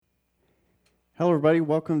Hello, everybody.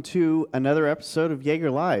 Welcome to another episode of Jaeger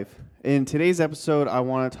Live. In today's episode, I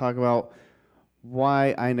want to talk about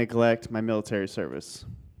why I neglect my military service.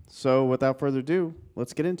 So, without further ado,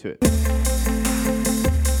 let's get into it.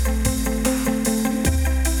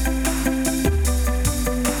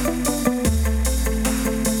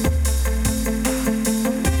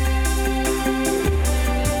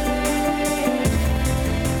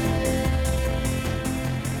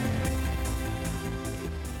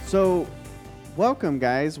 So, welcome,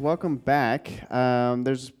 guys. Welcome back.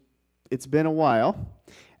 It's been a while,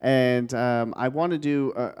 and I'm going to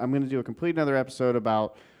do a complete another episode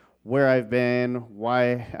about where I've been,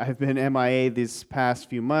 why I've been MIA these past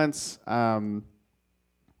few months. But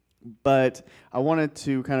I wanted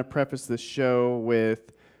to kind of preface this show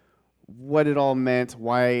with what it all meant,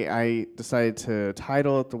 why I decided to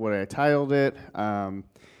title it the way I titled it.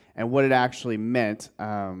 And what it actually meant.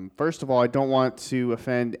 First of all, I don't want to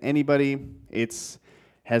offend anybody. It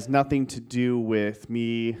has nothing to do with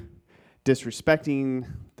me disrespecting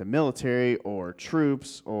the military or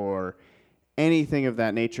troops or anything of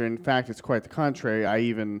that nature. In fact, it's quite the contrary. I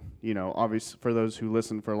even, obviously for those who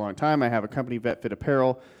listen for a long time, I have a company, Vet Fit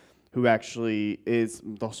Apparel, who actually is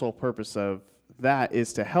the sole purpose of that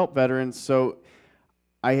is to help veterans. So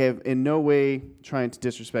I have in no way trying to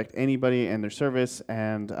disrespect anybody and their service,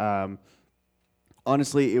 and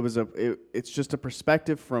honestly, it's just a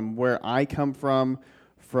perspective from where I come from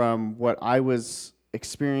what I was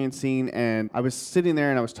experiencing, and I was sitting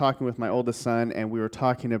there and I was talking with my oldest son, and we were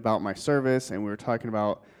talking about my service, and we were talking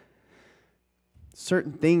about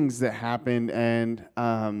certain things that happened, and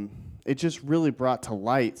it just really brought to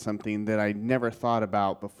light something that I never thought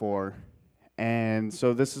about before. And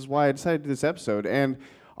so this is why I decided to do this episode. And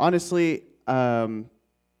honestly, I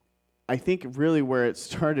think really where it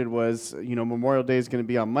started was, Memorial Day is going to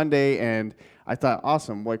be on Monday, and I thought,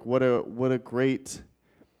 awesome, like what a great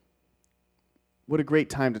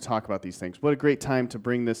time to talk about these things. What a great time to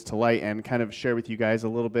bring this to light and kind of share with you guys a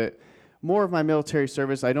little bit more of my military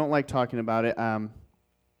service. I don't like talking about it.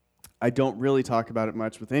 I don't really talk about it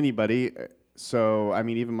much with anybody. So, I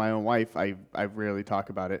mean, even my own wife, I rarely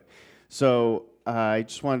talk about it. So I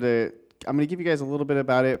just I'm going to give you guys a little bit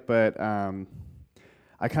about it, but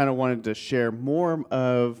I kind of wanted to share more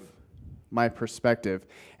of my perspective,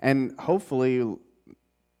 and hopefully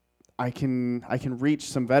I can reach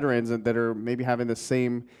some veterans that are maybe having the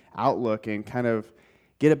same outlook and kind of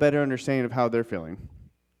get a better understanding of how they're feeling.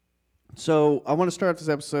 So I want to start this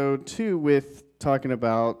episode too with talking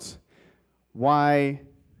about why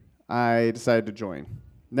I decided to join.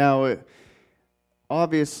 Now,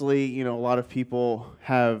 obviously, a lot of people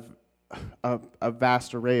have a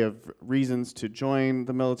vast array of reasons to join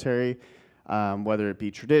the military, whether it be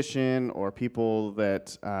tradition or people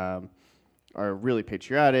that are really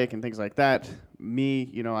patriotic and things like that. Me,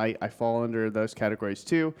 I fall under those categories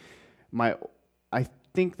too. I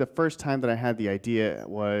think the first time that I had the idea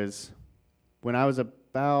was when I was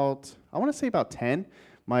about 10.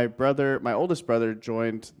 My oldest brother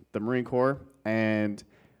joined the Marine Corps, and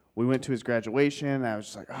we went to his graduation, and I was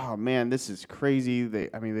just like, oh, man, this is crazy. They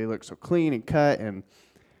look so clean and cut, and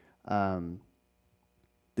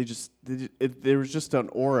there was just an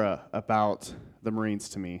aura about the Marines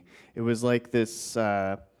to me. It was like this,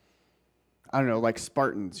 like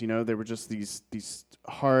Spartans, they were just these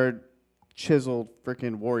hard, chiseled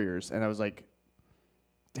freaking warriors, and I was like,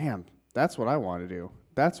 damn, that's what I want to do.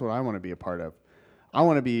 That's what I want to be a part of. I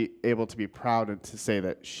want to be able to be proud and to say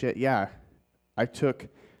that, shit, yeah, I took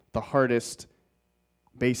the hardest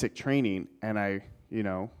basic training, and I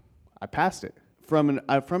passed it. From an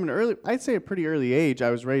early, I'd say a pretty early age, I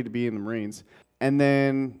was ready to be in the Marines. And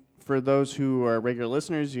then for those who are regular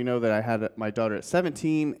listeners, you know that I had my daughter at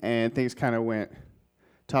 17, and things kind of went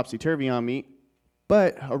topsy-turvy on me.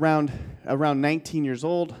 But around 19 years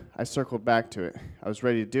old, I circled back to it. I was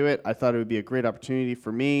ready to do it. I thought it would be a great opportunity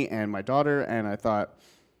for me and my daughter, and I thought,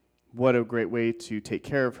 what a great way to take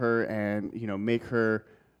care of her and, make her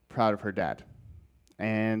proud of her dad.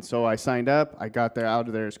 And so I signed up. I got out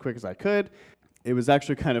of there as quick as I could. It was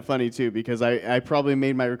actually kind of funny, too, because I probably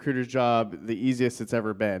made my recruiter's job the easiest it's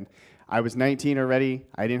ever been. I was 19 already.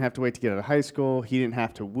 I didn't have to wait to get out of high school. He didn't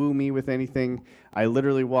have to woo me with anything. I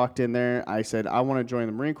literally walked in there. I said, I want to join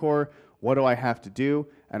the Marine Corps. What do I have to do?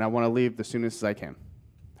 And I want to leave the soonest as I can.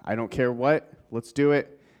 I don't care what. Let's do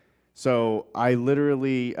it. So I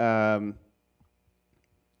literally,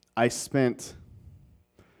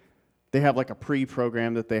 they have like a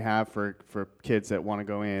pre-program that they have for kids that want to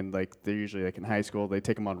go in. Like they're usually like in high school. They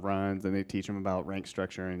take them on runs and they teach them about rank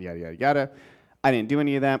structure and yada, yada, yada. I didn't do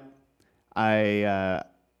any of that. I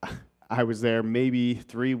was there maybe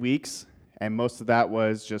 3 weeks, And most of that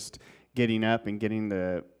was just getting up and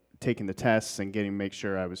taking the tests and make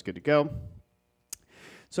sure I was good to go.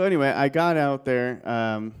 So anyway, I got out there.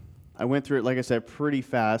 I went through it, like I said, pretty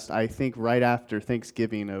fast. I think right after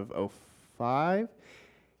Thanksgiving of '05.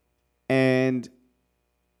 And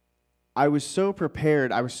I was so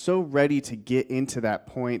prepared. I was so ready to get into that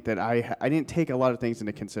point that I didn't take a lot of things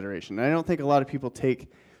into consideration. And I don't think a lot of people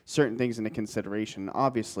take certain things into consideration.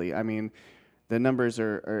 Obviously, I mean, the numbers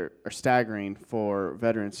are staggering for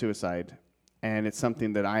veteran suicide. And it's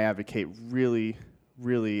something that I advocate really,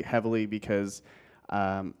 really heavily because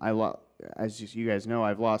as you guys know,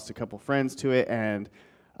 I've lost a couple friends to it, and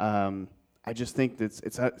I just think that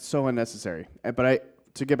it's so unnecessary.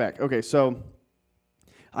 But to get back, okay, so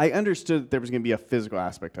I understood that there was going to be a physical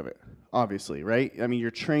aspect of it, obviously, right? I mean,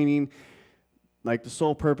 you're training, like the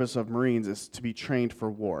sole purpose of Marines is to be trained for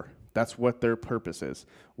war. That's what their purpose is.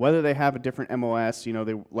 Whether they have a different MOS,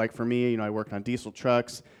 like for me, I worked on diesel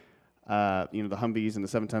trucks, the Humvees and the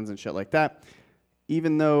 7 tons and shit like that.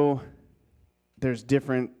 Even though there's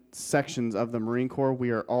different sections of the Marine Corps, we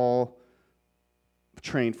are all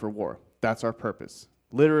trained for war. That's our purpose.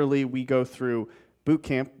 Literally, we go through boot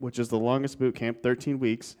camp, which is the longest boot camp, 13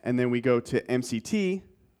 weeks, and then we go to MCT,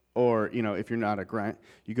 or, if you're not a grunt,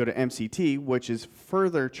 you go to MCT, which is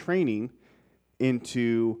further training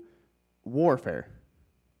into warfare.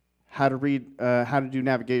 How to read, how to do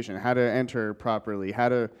navigation, how to enter properly, how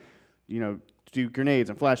to, do grenades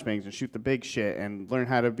and flashbangs and shoot the big shit and learn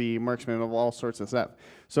how to be marksman of all sorts of stuff.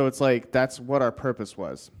 So it's like, that's what our purpose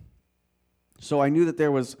was. So I knew that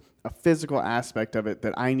there was a physical aspect of it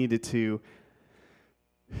that that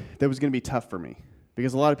was going to be tough for me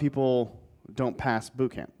because a lot of people don't pass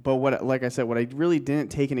boot camp. But like I said, what I really didn't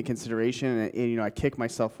take into consideration, and I kick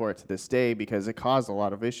myself for it to this day because it caused a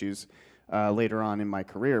lot of issues later on in my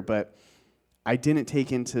career, but I didn't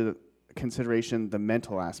take into consideration the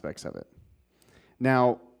mental aspects of it.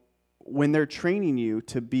 Now, when they're training you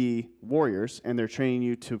to be warriors and they're training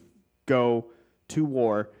you to go to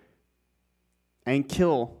war and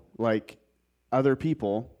kill like other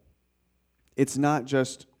people, it's not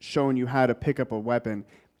just showing you how to pick up a weapon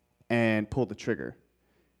and pull the trigger.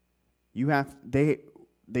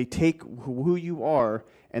 They take who you are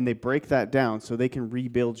and they break that down so they can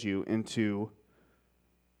rebuild you into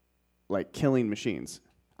like killing machines.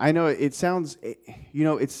 I know it sounds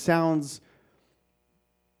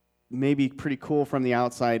maybe pretty cool from the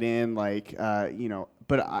outside in, like,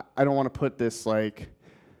 but I don't want to put this like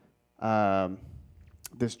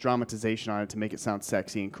this dramatization on it to make it sound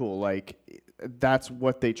sexy and cool. Like, that's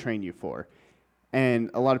what they train you for.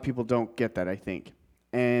 And a lot of people don't get that, I think.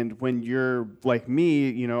 And when you're like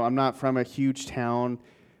me, I'm not from a huge town.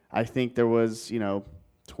 I think there was,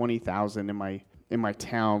 20,000 in my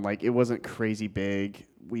town. Like, it wasn't crazy big.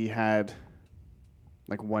 We had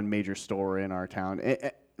like one major store in our town.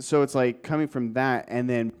 So it's like coming from that and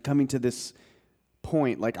then coming to this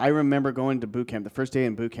point. Like, I remember going to boot camp, the first day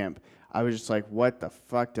in boot camp, I was just like, what the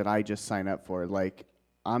fuck did I just sign up for? Like,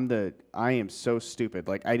 I am so stupid.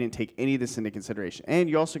 Like, I didn't take any of this into consideration. And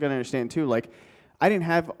you also got to understand too, like, I didn't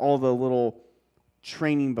have all the little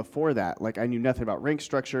training before that. Like, I knew nothing about rank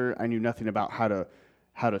structure. I knew nothing about how to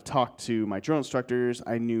talk to my drill instructors.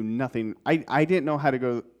 I knew nothing. I didn't know how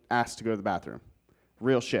to ask to go to the bathroom.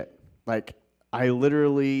 Real shit. Like, I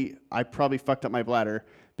probably fucked up my bladder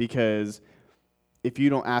because if you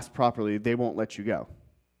don't ask properly, they won't let you go.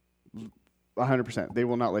 100%. They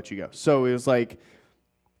will not let you go. So it was like,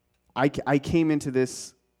 I came into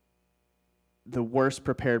this the worst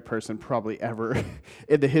prepared person probably ever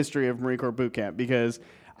in the history of Marine Corps boot camp because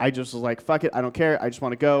I just was like, fuck it, I don't care. I just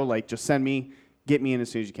want to go. Like, just send me, get me in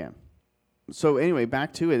as soon as you can. So anyway,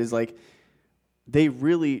 back to it is like, they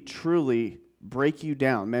really, truly break you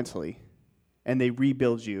down mentally and they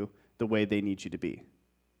rebuild you the way they need you to be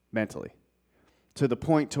mentally, to the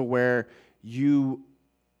point to where you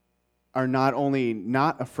are not only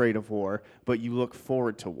not afraid of war, but you look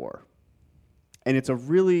forward to war. And it's a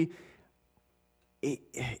really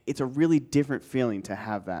different feeling to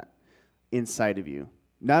have that inside of you.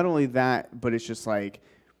 Not only that, but it's just like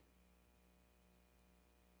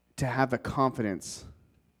to have the confidence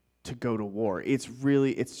to go to war. It's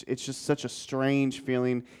just such a strange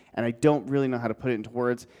feeling, and I don't really know how to put it into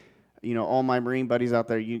words. All my Marine buddies out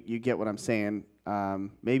there, you get what I'm saying.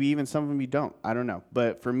 Maybe even some of them you don't. I don't know.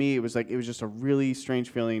 But for me, it was just a really strange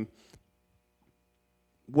feeling.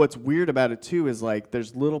 What's weird about it too is like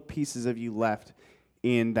there's little pieces of you left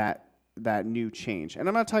in that new change. And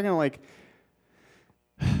I'm not talking like,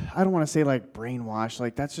 I don't want to say like brainwash.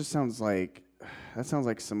 Like, that just sounds like that sounds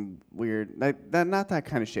like some weird, that not that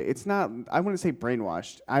kind of shit. It's not, I wouldn't say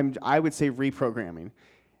brainwashed. I would say reprogramming.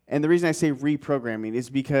 And the reason I say reprogramming is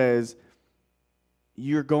because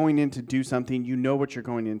you're going in to do something, you know what you're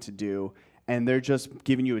going in to do, and they're just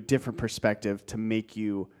giving you a different perspective to make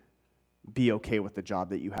you be okay with the job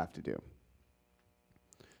that you have to do.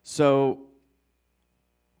 So,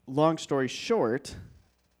 long story short,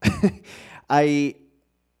 I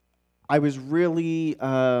was really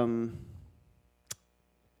in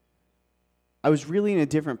a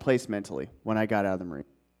different place mentally when I got out of the Marine.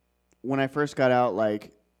 When I first got out,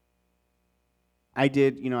 like, I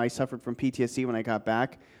suffered from PTSD when I got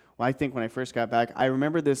back. Well, I think when I first got back, I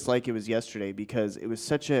remember this like it was yesterday because it was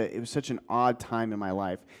such an odd time in my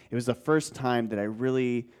life. It was the first time that I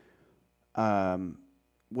really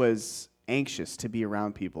was anxious to be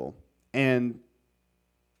around people. And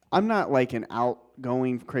I'm not like an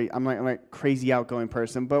outgoing, I'm like crazy outgoing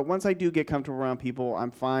person, but once I do get comfortable around people,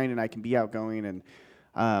 I'm fine and I can be outgoing. And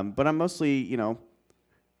but I'm mostly,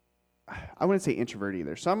 I wouldn't say introvert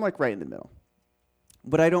either. So I'm like right in the middle.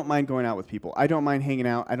 But I don't mind going out with people. I don't mind hanging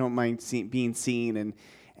out. I don't mind being seen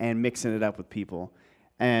and mixing it up with people.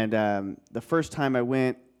 And the first time I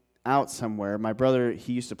went out somewhere, my brother,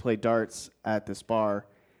 he used to play darts at this bar,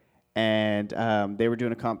 and they were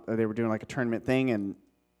doing like a tournament thing, and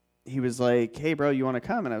he was like, "Hey, bro, you want to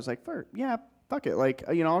come?" And I was like, "Yeah, fuck it. Like,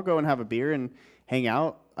 I'll go and have a beer and hang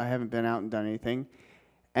out. I haven't been out and done anything."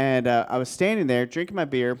 And I was standing there drinking my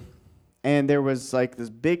beer, and there was like this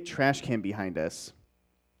big trash can behind us.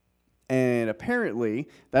 And apparently,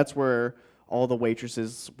 that's where all the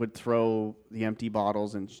waitresses would throw the empty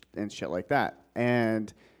bottles and shit like that.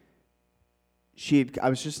 And I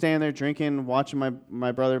was just standing there drinking, watching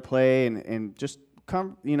my brother play, and just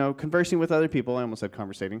conversing with other people. I almost said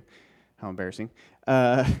conversating. How embarrassing.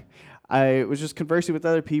 I was just conversing with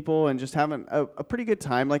other people and just having a pretty good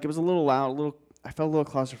time. Like, it was a little loud, I felt a little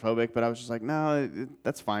claustrophobic, but I was just like, no,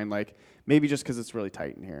 that's fine. Like, maybe just because it's really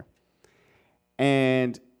tight in here.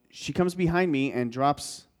 And she comes behind me and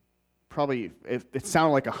drops probably, it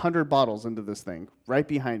sounded like 100 bottles into this thing right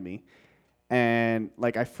behind me. And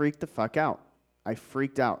like, I freaked the fuck out. I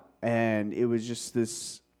freaked out. And it was just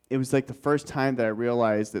it was like the first time that I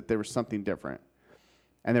realized that there was something different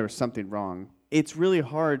and there was something wrong. It's really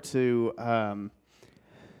hard to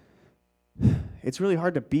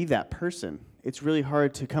be that person. It's really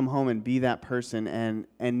hard to come home and be that person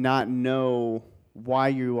and not know why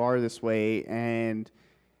you are this way, and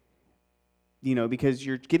because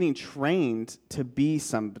you're getting trained to be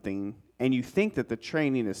something, and you think that the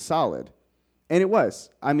training is solid. And it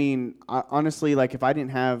was. I mean, honestly, like, if I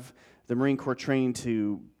didn't have the Marine Corps training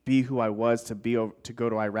to be who I was, to go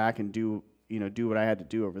to Iraq and do what I had to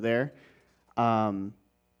do over there,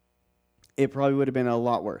 it probably would have been a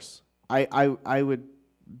lot worse. I would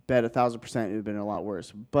bet 1,000% it would have been a lot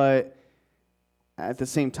worse. But at the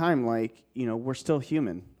same time, like, we're still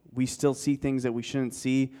human. We still see things that we shouldn't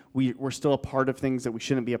see. We're still a part of things that we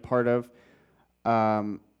shouldn't be a part of.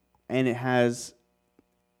 And it has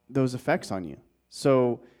those effects on you.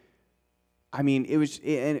 So, I mean,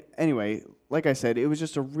 anyway, like I said, it was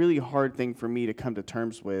just a really hard thing for me to come to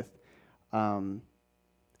terms with. And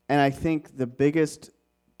I think the biggest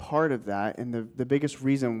part of that, and the biggest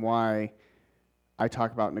reason why I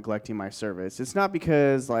talk about neglecting my service, it's not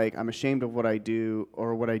because like I'm ashamed of what I do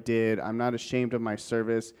or what I did. I'm not ashamed of my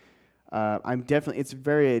service. It's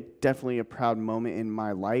definitely a proud moment in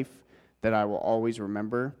my life that I will always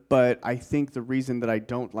remember. But I think the reason that I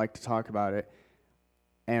don't like to talk about it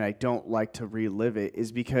and I don't like to relive it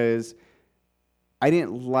is because I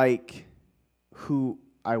didn't like who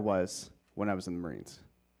I was when I was in the Marines.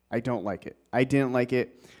 I don't like it. I didn't like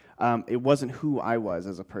it. It wasn't who I was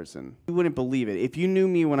as a person. You wouldn't believe it. If you knew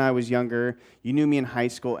me when I was younger, you knew me in high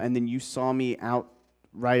school, and then you saw me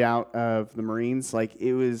right out of the Marines, like,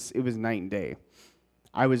 it was night and day.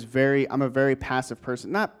 I'm a very passive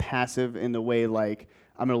person. Not passive in the way like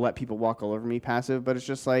I'm going to let people walk all over me passive, but it's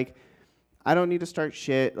just like, I don't need to start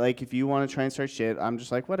shit. Like, if you want to try and start shit, I'm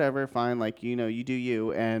just like, whatever, fine. Like, you do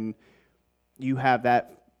you, and you have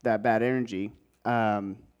that bad energy.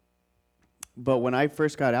 But when I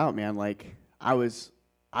first got out, man, like, I was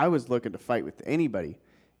looking to fight with anybody.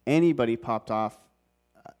 Anybody popped off,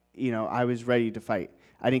 I was ready to fight.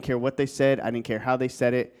 I didn't care what they said. I didn't care how they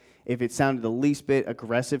said it. If it sounded the least bit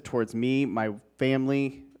aggressive towards me, my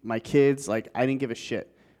family, my kids, like, I didn't give a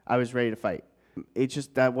shit. I was ready to fight.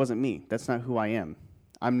 That wasn't me. That's not who I am.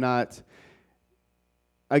 I'm not,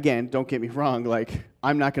 again, don't get me wrong, like,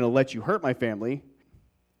 I'm not going to let you hurt my family,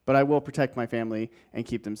 but I will protect my family and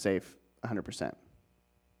keep them safe 100%.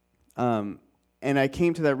 And I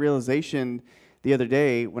came to that realization the other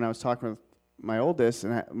day when I was talking with my oldest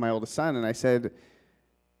son, and I said,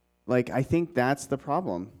 like, I think that's the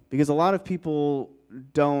problem, because a lot of people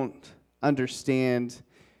don't understand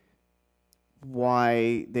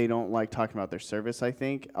why they don't like talking about their service. I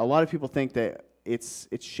think a lot of people think that it's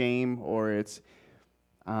shame, or it's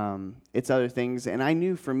other things. And I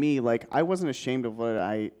knew for me, like, I wasn't ashamed of what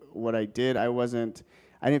I did. I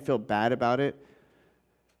didn't feel bad about it.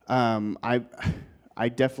 I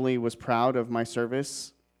definitely was proud of my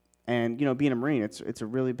service, and being a Marine, it's a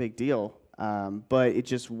really big deal. But it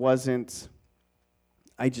just wasn't.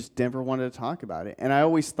 I just never wanted to talk about it, and I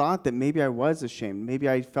always thought that maybe I was ashamed. Maybe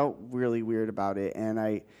I felt really weird about it, and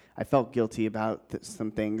I felt guilty about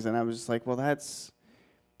some things, and I was just like, well, that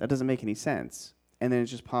doesn't make any sense. And then it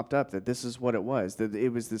just popped up that this is what it was. That it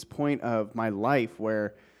was this point of my life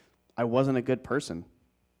where I wasn't a good person.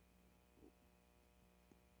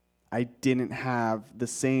 I didn't have the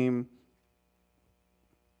same,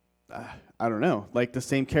 I don't know, like the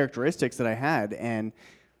same characteristics that I had, and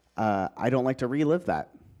I don't like to relive that.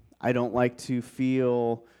 I don't like to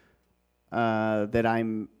feel that I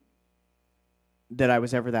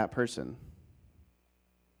was ever that person.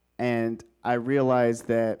 And I realized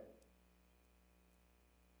that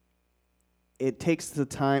it takes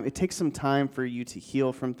some time for you to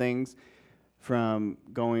heal from things, from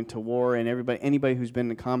going to war. And anybody who's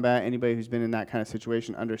been in combat, anybody who's been in that kind of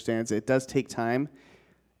situation understands it does take time,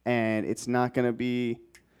 and it's not going to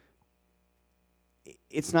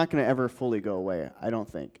ever fully go away. I don't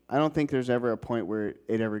think there's ever a point where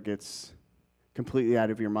it ever gets completely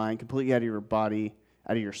out of your mind, completely out of your body,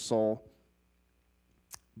 out of your soul.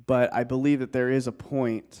 But I believe that there is a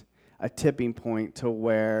tipping point to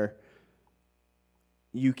where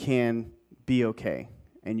you can be okay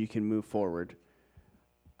and you can move forward.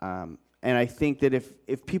 And I think that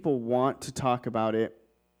if people want to talk about it,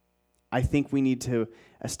 I think we need to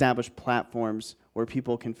establish platforms where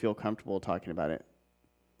people can feel comfortable talking about it.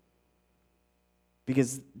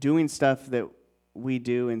 Because doing stuff that we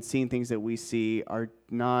do and seeing things that we see are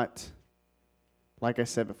not, like I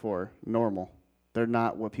said before, normal. They're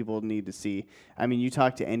not what people need to see. I mean, you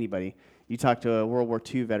talk to anybody. You talk to World War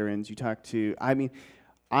II veterans.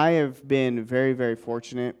 I have been very, very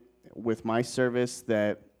fortunate with my service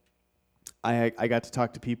that I got to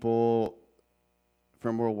talk to people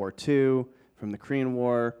from World War II, from the Korean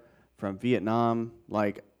War, from Vietnam.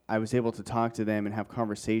 Like, I was able to talk to them and have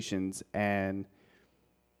conversations, and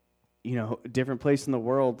different place in the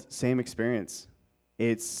world, same experience.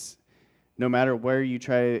 It's no matter where you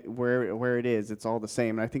try, where it is, it's all the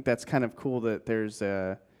same. And I think that's kind of cool that there's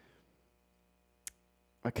a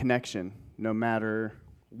connection. No matter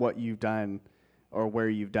what you've done or where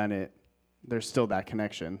you've done it, there's still that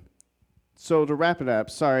connection. So to wrap it up,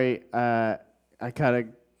 sorry, I kind of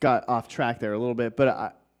got off track there a little bit,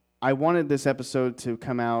 but I wanted this episode to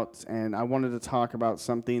come out, and I wanted to talk about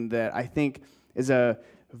something that I think is a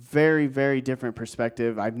very, very different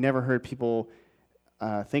perspective. I've never heard people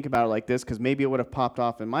think about it like this, because maybe it would have popped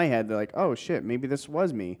off in my head. They're like, oh, shit, maybe this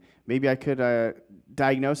was me. Maybe I could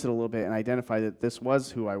diagnose it a little bit and identify that this was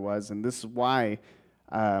who I was, and this is why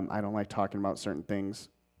I don't like talking about certain things.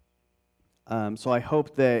 So I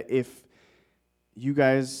hope that if you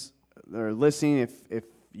guys are listening, if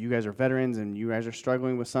you guys are veterans and you guys are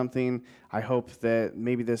struggling with something, I hope that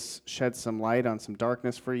maybe this sheds some light on some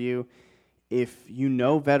darkness for you. If you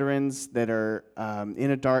know veterans that are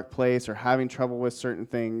in a dark place or having trouble with certain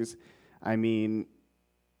things, I mean,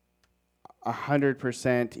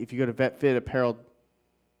 100%, if you go to VetFit Apparel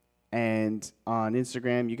and on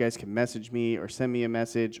Instagram, you guys can message me or send me a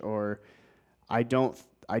message. Or I don't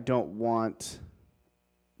want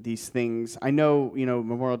these things. I know,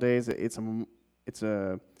 Memorial Day is it's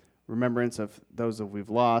a remembrance of those that we've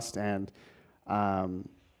lost, and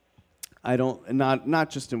not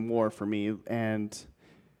just in war for me. And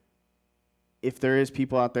if there is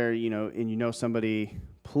people out there, and somebody,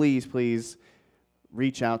 please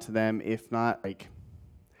reach out to them. If not,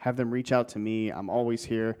 have them reach out to me. I'm always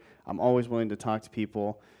here. I'm always willing to talk to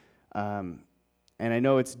people. And I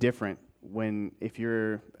know it's different if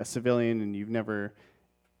you're a civilian and you've never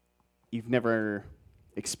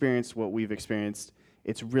experienced what we've experienced.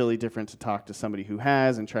 It's really different to talk to somebody who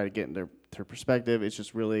has and try to get into their perspective. It's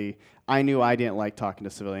just really, I knew I didn't like talking to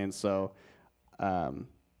civilians. So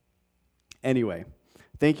anyway,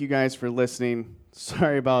 thank you guys for listening.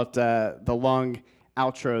 Sorry about the long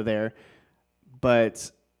outro there,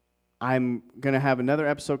 but I'm going to have another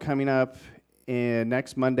episode coming up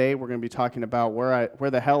next Monday. We're going to be talking about where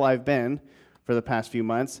the hell I've been for the past few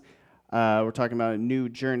months. We're talking about a new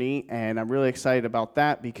journey, and I'm really excited about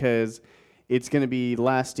that, because it's going to be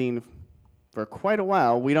lasting for quite a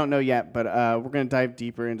while. We don't know yet, but we're going to dive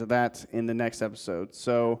deeper into that in the next episode.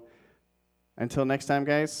 So until next time,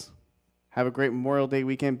 guys, have a great Memorial Day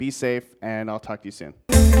weekend. Be safe, and I'll talk to you soon.